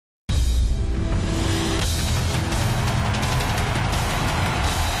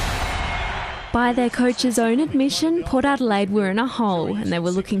By their coach's own admission, Port Adelaide were in a hole and they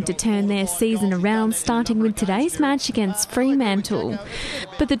were looking to turn their season around, starting with today's match against Fremantle.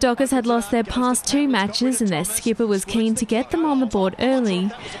 But the Dockers had lost their past two matches and their skipper was keen to get them on the board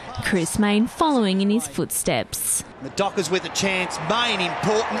early. Chris Mayne following in his footsteps. The Dockers with a chance. Mayne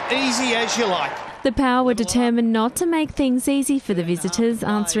important, easy as you like. The Power were determined not to make things easy for the visitors,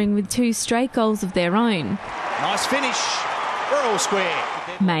 answering with two straight goals of their own. Nice finish. We're all square.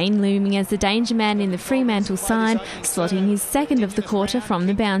 Mayne looming as the danger man in the Fremantle side, slotting his second of the quarter from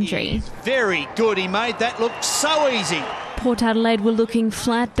the boundary. Very good. He made that look so easy. Port Adelaide were looking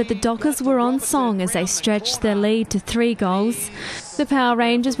flat, but the Dockers were on song as they stretched their lead to 3 goals. The Power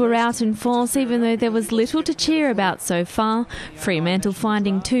Rangers were out in force, even though there was little to cheer about so far. Fremantle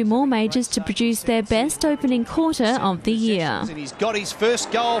finding 2 more majors to produce their best opening quarter of the year. And he's got his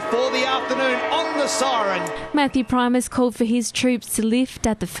first goal for the afternoon on the siren. Matthew Primus called for his troops to lift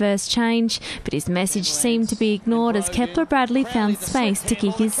at the first change, but his message seemed to be ignored as Kepler Bradley found space to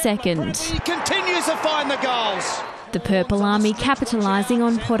kick his second. He continues to find the goals. The Purple Army capitalising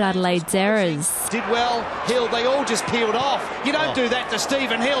on Port Adelaide's errors. Did well. Hill, they all just peeled off. You don't do that to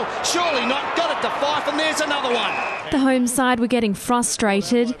Stephen Hill. Surely not. Got it to Fife, and there's another one. The home side were getting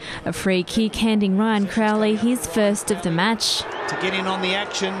frustrated. A free kick handing Ryan Crowley his first of the match. To get in on the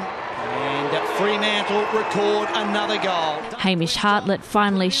action, and Fremantle record another goal. Hamish Hartlett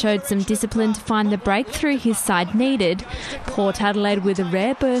finally showed some discipline to find the breakthrough his side needed. Port Adelaide with a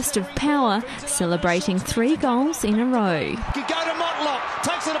rare burst of power, celebrating 3 goals in a row. You go to Motlop,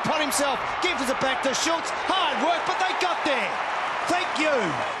 takes it upon himself, gives it back to Schultz. Hard work, but they got there. Thank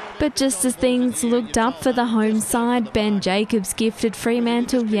you. But just as things looked up for the home side, Ben Jacobs gifted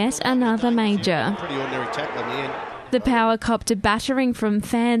Fremantle yet another major. Pretty ordinary tackle in the end. The Power copped a battering from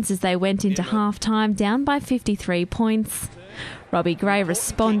fans as they went into half-time down by 53 points. Robbie Gray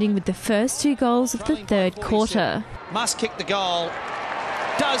responding with the first 2 goals of the third quarter. Must kick the goal.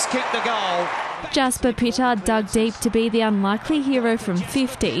 Does kick the goal. Jasper Pittard dug deep to be the unlikely hero from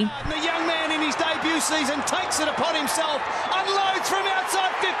 50. The young man in his debut season takes it upon himself, unloads from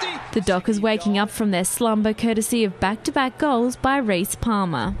outside 50. The Dockers waking up from their slumber courtesy of back-to-back goals by Reece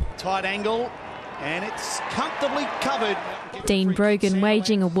Palmer. Tight angle. And it's comfortably covered. Dean Brogan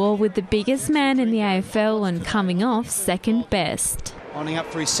waging a war with the biggest man in the AFL and coming off second best. Lining up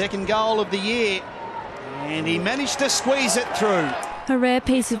for his second goal of the year. And he managed to squeeze it through. A rare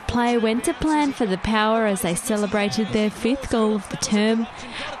piece of play went to plan for the Power as they celebrated their 5th goal of the term.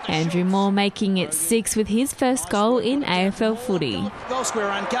 Andrew Moore making it 6 with his first goal in AFL footy. Goal square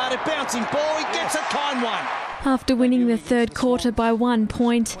unguarded, bouncing ball, he gets a kind one. After winning the third quarter by 1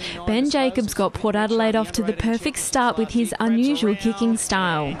 point, Ben Jacobs got Port Adelaide off to the perfect start with his unusual kicking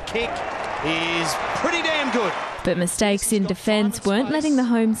style. Kick is pretty damn good. But mistakes in defence weren't letting the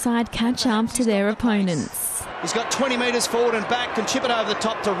home side catch up to their opponents. He's got 20 metres forward and back, can chip it over the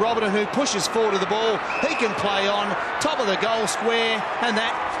top to Robertson, who pushes forward to the ball. He can play on top of the goal square, and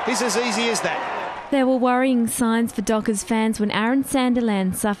that is as easy as that. There were worrying signs for Dockers fans when Aaron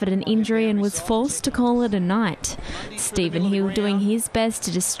Sanderland suffered an injury and was forced to call it a night. Stephen Hill doing his best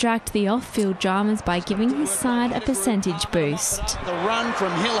to distract the off-field dramas by giving his side a percentage boost. The run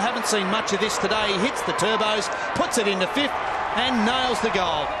from Hill, haven't seen much of this today. He hits the turbos, puts it into 5th and nails the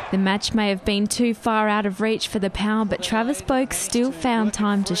goal. The match may have been too far out of reach for the Power, but Travis Boak still found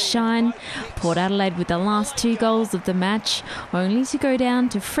time to shine. Port Adelaide with the last 2 goals of the match, only to go down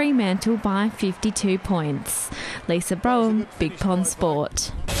to Fremantle by 52 points. Lisa Broham, Big Pond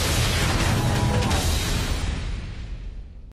Sport.